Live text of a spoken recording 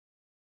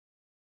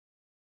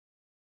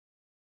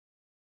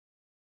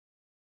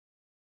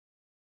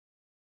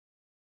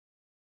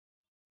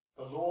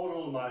Lord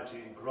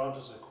Almighty grant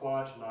us a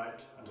quiet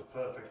night and a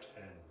perfect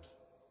end.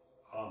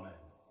 Amen.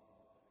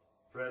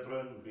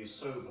 Brethren, be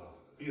sober,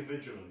 be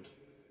vigilant,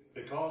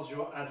 because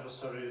your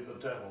adversary the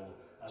devil,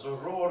 as a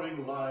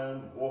roaring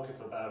lion, walketh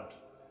about,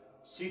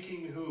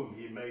 seeking whom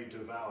he may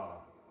devour.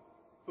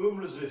 Whom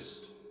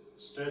resist,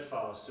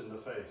 steadfast in the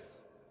faith.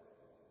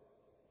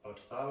 But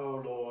thou,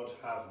 O Lord,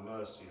 have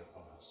mercy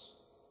upon us.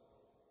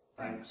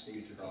 Thanks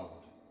be to God.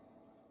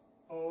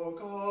 O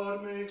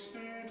God, make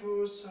speed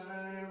to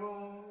save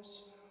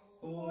us.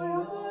 O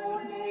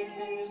Lord, make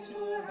haste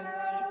to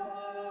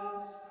help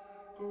us.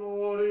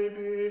 Glory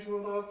be to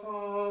the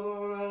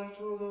Father, and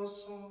to the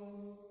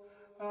Son,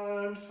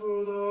 and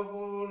to the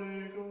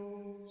Holy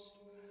Ghost.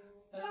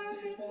 As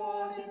it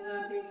was in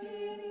the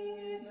beginning,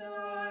 is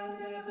now,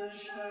 and ever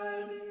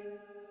shall be,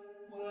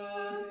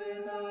 world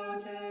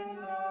without end.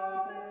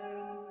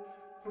 Amen.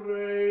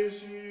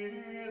 Praise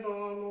ye the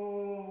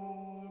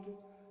Lord.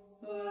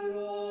 The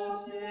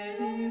Lord's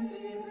name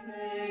be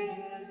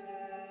praised.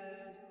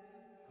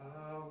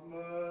 Have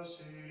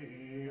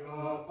mercy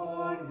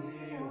upon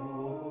me, O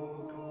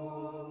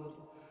God,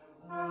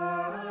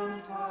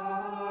 and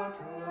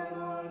hearken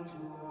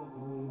unto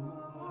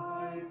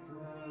my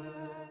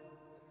prayer.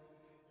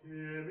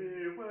 Hear me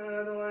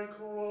when I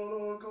call,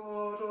 O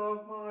God of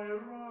my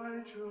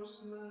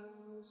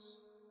righteousness.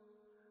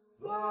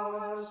 Thou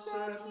hast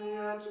set me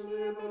at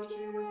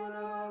liberty when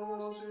I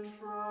was in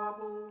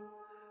trouble.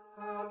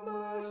 Have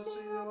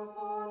mercy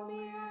upon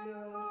me, and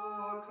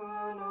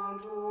hearken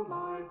unto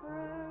my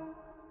prayer.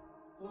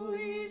 O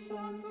ye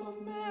sons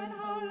of men,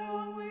 how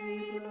long will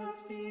ye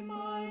blaspheme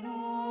mine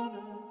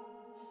honor,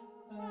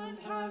 and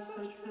have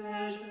such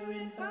pleasure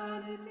in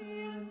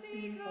vanity, and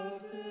seek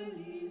after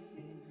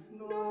leasing?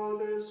 Know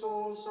this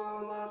also,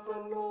 that the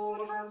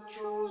Lord hath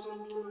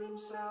chosen to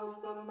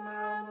himself the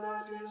man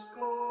that is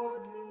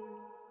godly.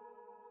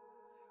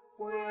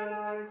 When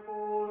I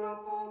call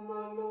upon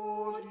the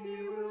Lord,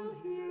 he will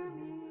hear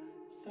me.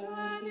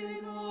 Stand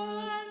in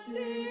awe and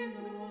sin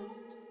not.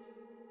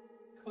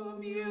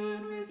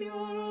 Commune with your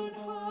own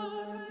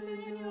heart, and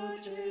in your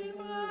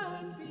chamber,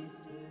 and be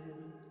still.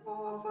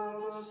 Offer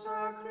the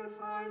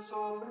sacrifice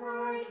of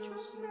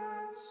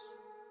righteousness,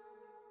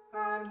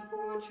 and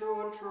put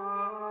your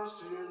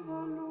trust in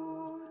the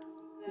Lord.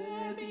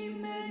 There be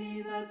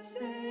many that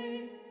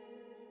say,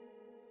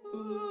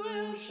 who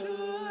will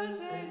show us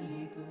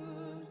any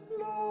good?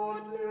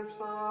 Lord, lift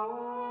thou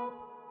up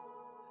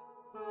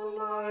the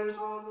light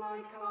of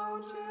thy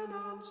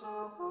countenance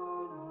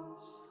upon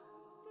us.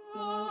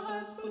 Thou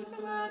hast put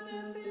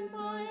gladness in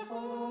my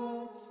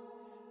heart,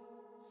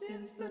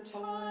 since the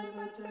time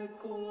that the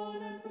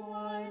corn and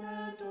wine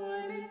and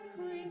oil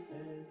increased.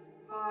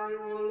 I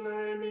will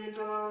lay me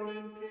down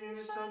in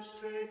peace and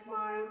take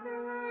my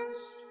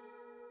rest.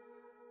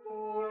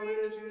 For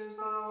it is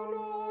thou,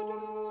 Lord,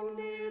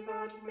 only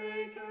that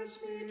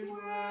makest me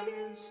dwell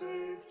in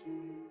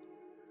safety.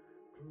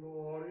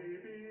 Glory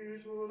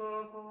be to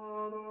the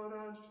Father,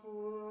 and to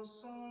the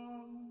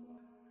Son,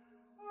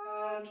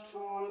 and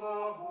to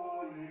the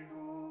Holy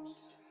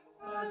Ghost,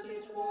 As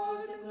it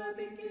was in the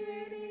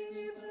beginning,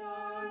 is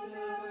now, and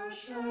ever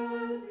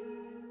shall be,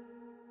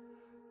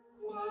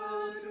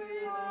 world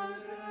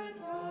without end.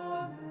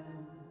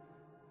 Amen.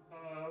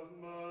 have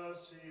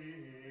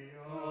mercy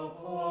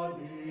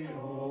upon me,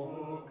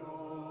 O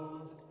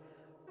God,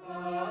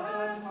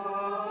 and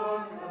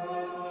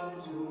hearken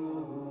unto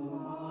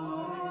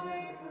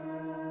my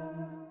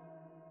prayer.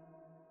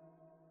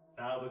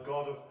 Now the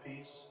God of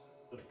peace,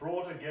 that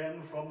brought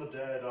again from the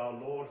dead our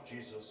Lord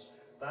Jesus,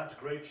 that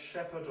great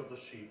shepherd of the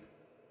sheep,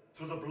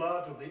 through the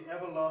blood of the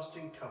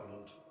everlasting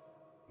covenant,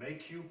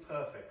 make you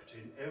perfect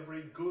in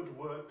every good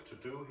work to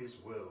do his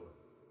will,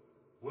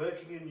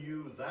 working in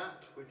you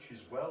that which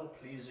is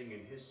well-pleasing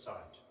in his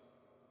sight,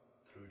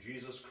 through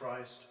Jesus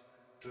Christ,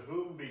 to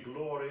whom be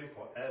glory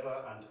for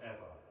ever and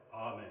ever.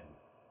 Amen.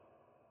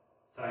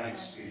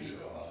 Thanks be to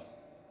God.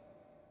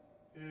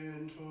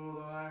 Into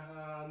thy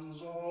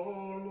hands,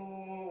 O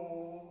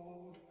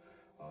Lord,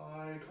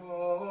 I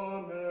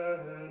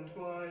commend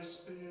my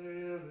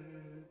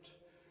spirit.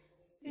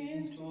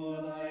 Into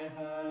thy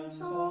hands,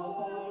 O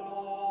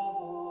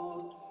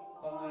Lord,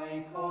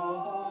 I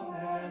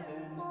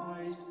commend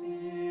my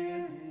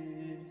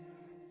spirit.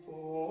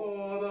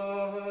 For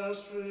thou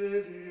hast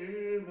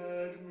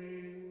redeemed me,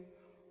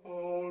 O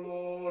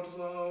Lord,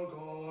 thou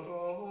God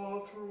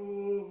of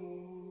truth.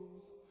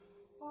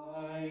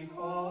 I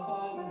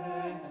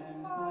commend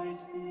my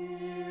spirit.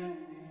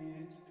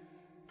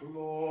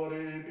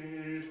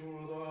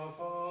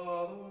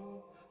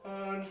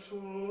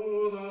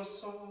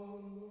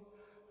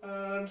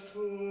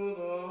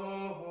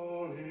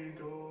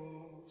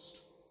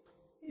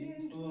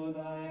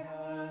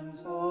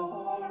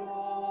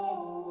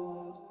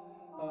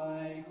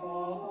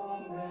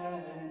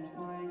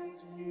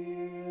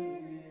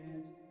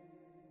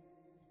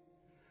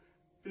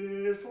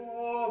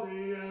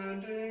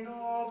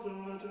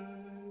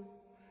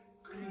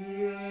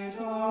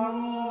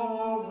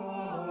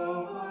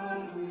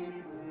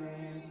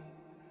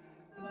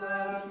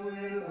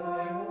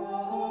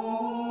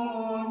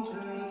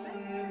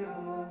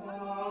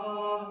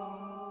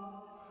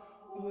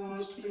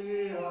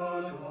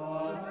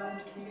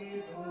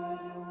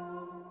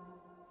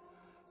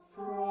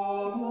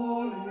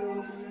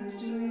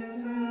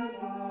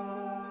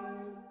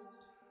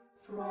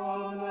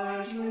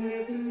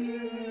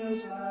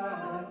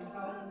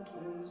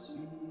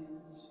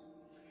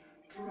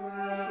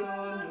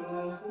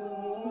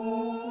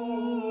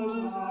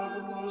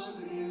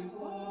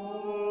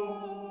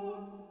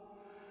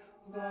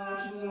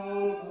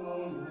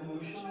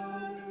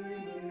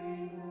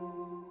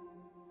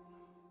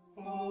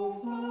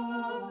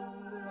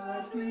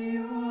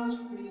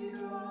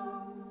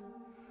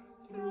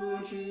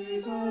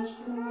 Jesus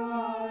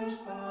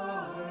Christ,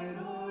 thine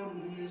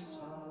only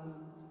Son,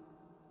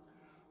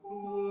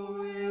 who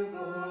with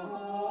the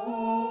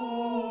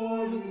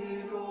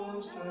Holy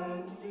Ghost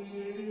and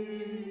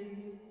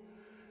thee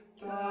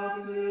doth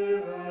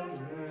live and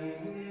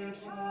reign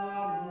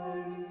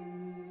eternally.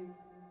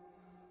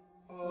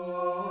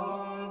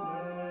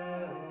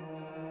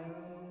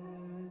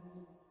 Amen.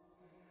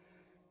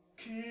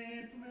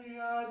 Keep me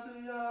as the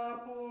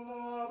apple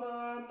of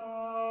an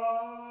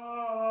eye.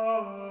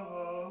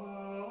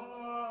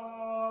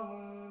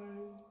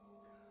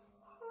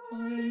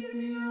 Hide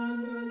me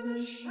under the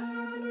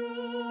shadow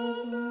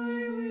of thy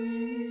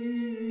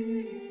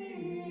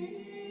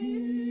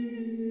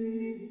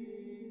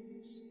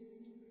wings.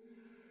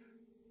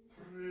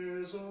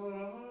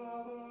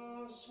 Preserve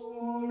us, O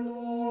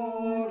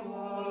Lord,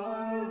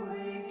 while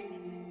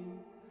waking,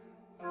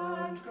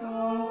 and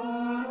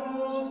guard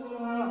us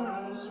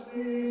while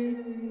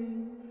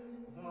sleeping,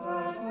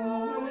 that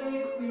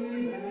awake we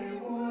may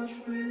watch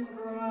with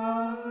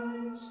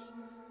Christ,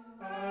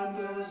 and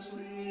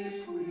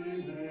asleep we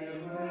may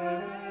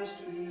rest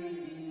in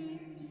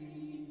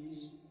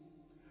peace.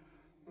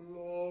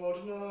 Lord,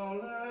 now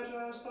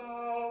lettest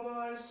thou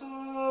thy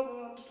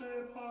servant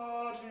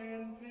depart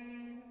in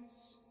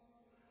peace,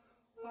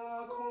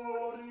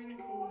 according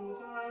to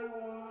thy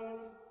word.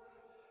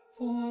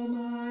 For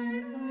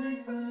mine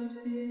eyes have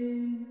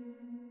seen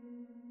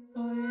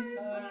thy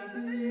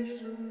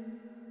salvation,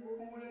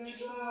 Which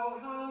thou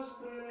hast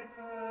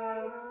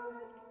prepared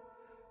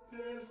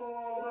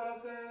before the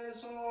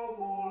face of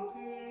all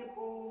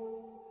people,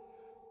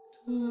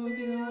 to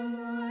be a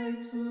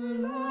light to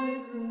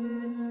lighten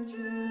the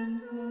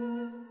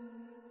Gentiles,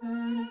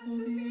 and to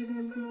be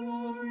the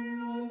glory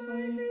of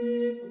thy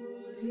people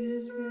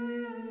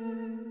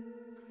Israel.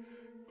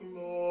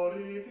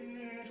 glory be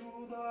to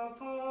the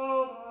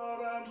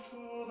Father, and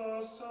to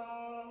the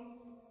Son,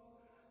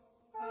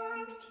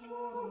 and to the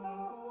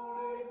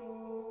Holy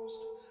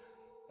Ghost,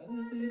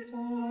 As it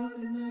was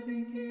in the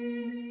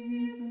beginning,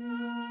 is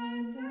now,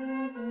 and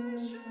ever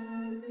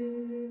shall be,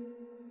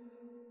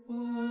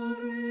 world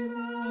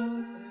without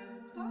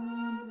end.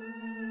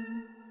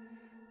 Amen.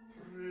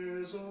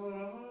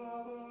 preserve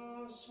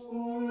us, O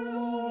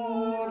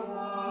Lord,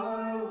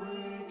 while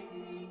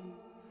waking,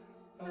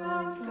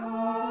 and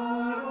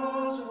guard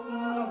us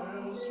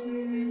while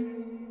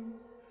sleeping,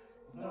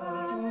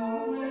 that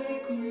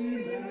awake we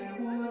may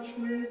watch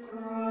with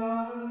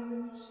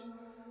Christ,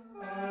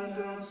 and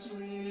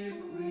asleep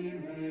we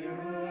may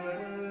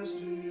rest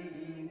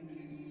in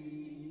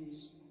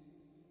peace.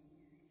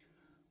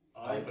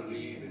 I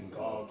believe in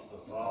God,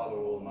 the Father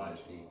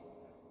Almighty,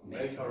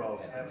 maker of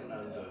heaven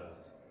and earth,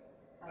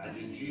 and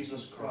in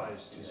Jesus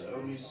Christ, his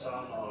only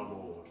Son, our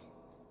Lord,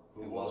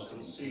 who was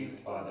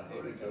conceived by the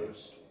Holy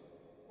Ghost,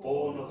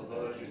 born of the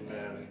Virgin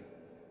Mary,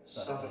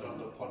 suffered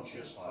under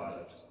Pontius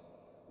Pilate,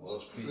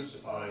 was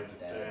crucified,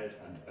 dead,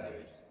 and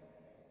buried.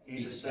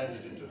 He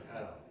descended into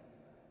hell.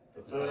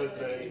 The third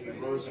day he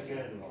rose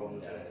again from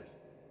the dead.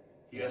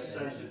 He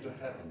ascended into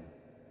heaven,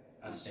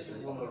 and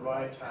sitteth on the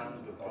right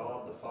hand of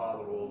God the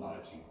Father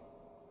Almighty.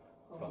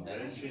 From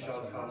thence he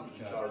shall come to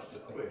judge the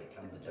quick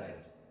and the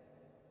dead.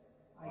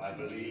 I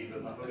believe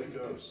in the Holy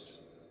Ghost,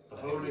 the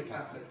Holy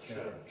Catholic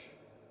Church,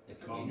 the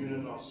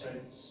communion of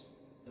saints,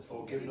 the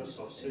forgiveness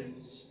of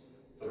sins,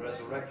 the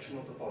resurrection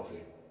of the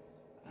body,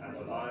 and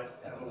the life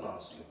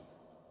everlasting.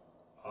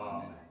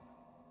 Amen.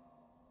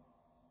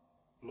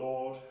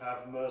 Lord,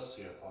 have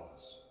mercy upon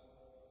us.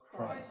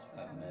 Christ,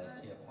 have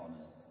mercy upon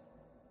us.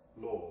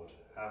 Lord,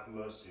 have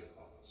mercy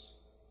upon us.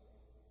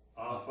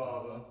 Our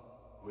Father,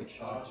 which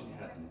art in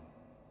heaven,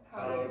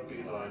 hallowed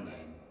be thy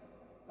name.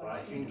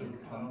 Thy kingdom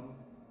come,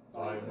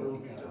 thy will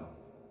be done,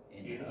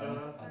 in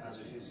earth as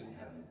it is in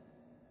heaven.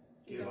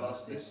 Give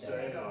us this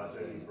day our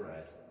daily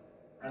bread,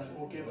 and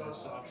forgive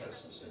us our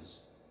trespasses,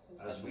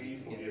 as we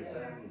forgive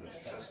them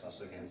that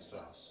trespass against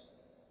us.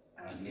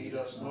 And lead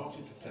us not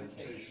into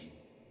temptation,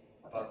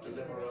 but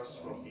deliver us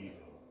from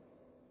evil.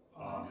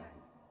 Amen.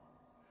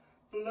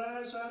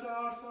 Blessed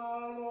art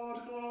thou, Lord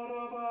God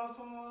of our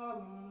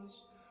fathers,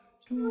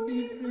 to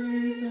be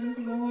praised and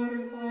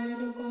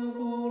glorified above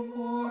all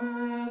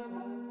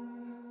forever.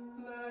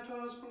 Let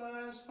us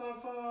bless the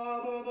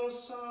Father, the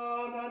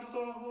Son, and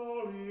the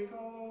Holy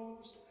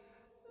Ghost.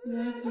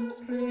 Let us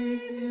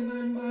praise him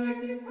and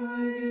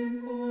magnify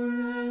him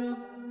forever.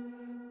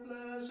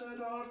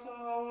 Blessed art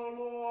thou, O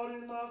Lord,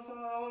 in the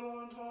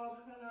firmament of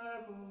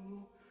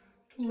heaven,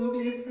 to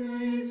be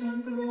praised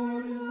and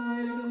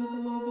glorified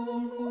above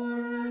all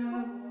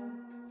forever.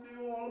 The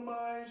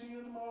Almighty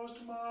and most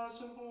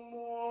merciful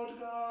Lord,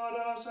 guard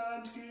us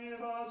and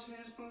give us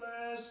his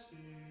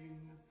blessing.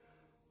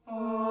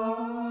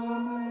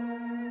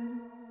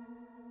 Amen.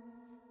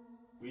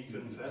 We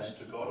confess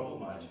to God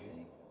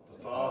Almighty,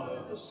 the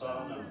Father, the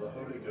Son, and the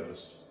Holy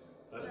Ghost,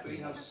 that we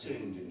have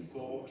sinned in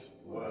thought,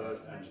 word,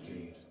 and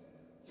deed,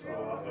 through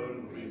our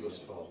own grievous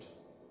fault.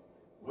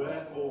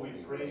 Wherefore we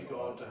pray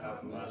God to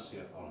have mercy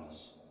upon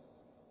us.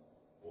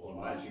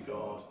 Almighty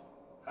God,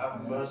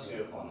 have mercy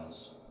upon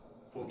us,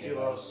 forgive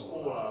us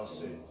all our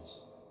sins,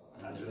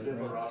 and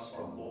deliver us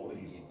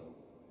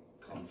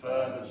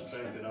and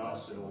strengthen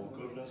us in all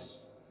goodness,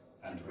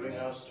 and bring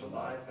us to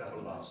life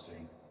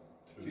everlasting,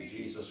 through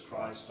Jesus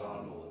Christ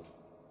our Lord.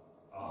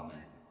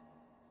 Amen.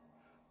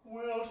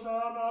 Wilt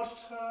thou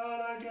not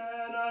turn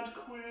again and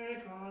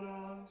quicken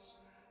us,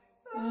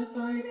 that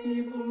thy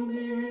people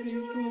may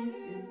rejoice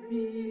in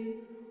thee?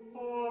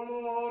 O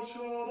Lord,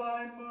 show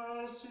thy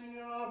mercy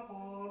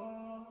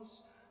upon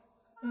us,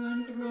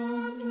 and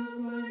grant us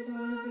thy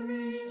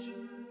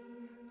salvation.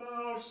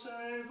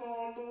 Vouchsafe,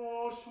 O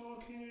Lord, to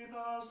keep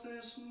us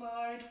this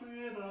night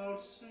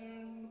without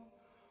sin.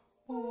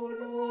 O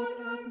Lord,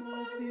 have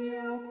mercy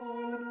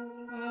upon us,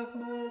 have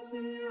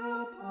mercy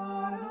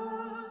upon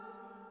us.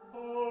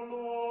 O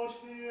Lord,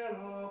 hear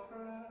our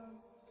prayer.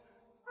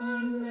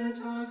 And let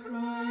our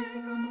cry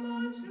come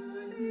unto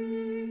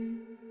thee.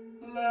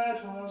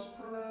 Let us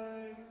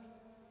pray.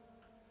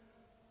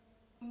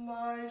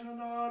 Lighten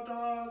our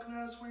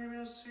darkness, we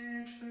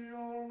beseech thee,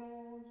 O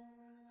Lord,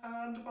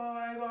 and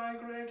by thy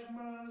great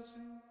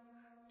mercy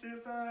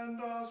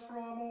defend us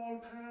from all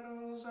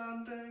perils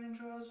and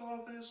dangers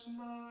of this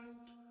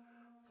night,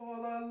 for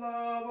the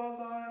love of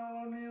thy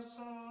only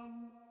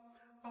Son,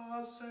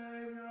 our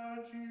Saviour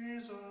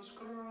Jesus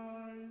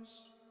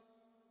Christ.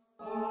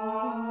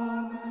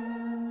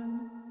 Amen.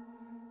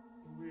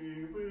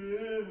 We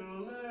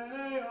will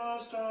lay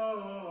us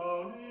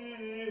down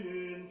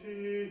in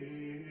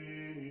peace,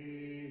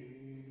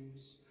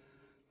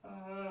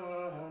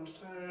 and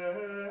take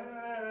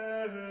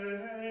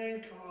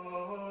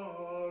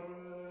our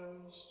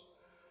rest.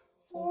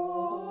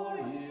 For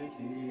it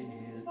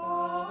is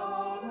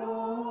thou,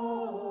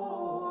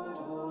 Lord,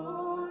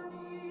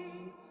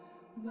 only,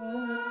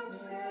 that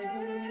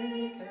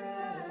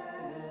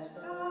makest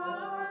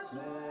us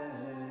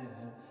dwell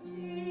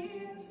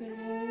in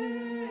safety.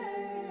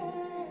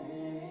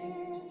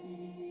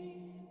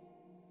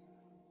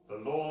 The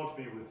Lord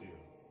be with you.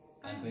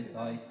 And with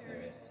thy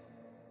spirit.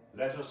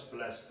 Let us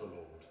bless the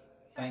Lord.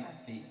 Thanks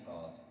be to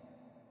God.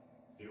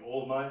 The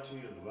Almighty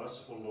and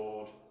merciful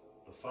Lord,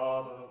 the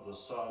Father, the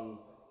Son,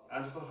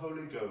 and the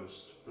Holy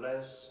Ghost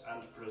bless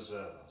and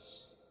preserve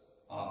us.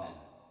 Amen.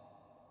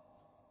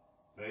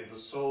 May the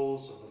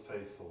souls of the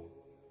faithful,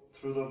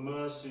 through the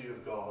mercy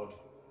of God,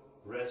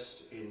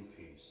 rest in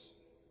peace.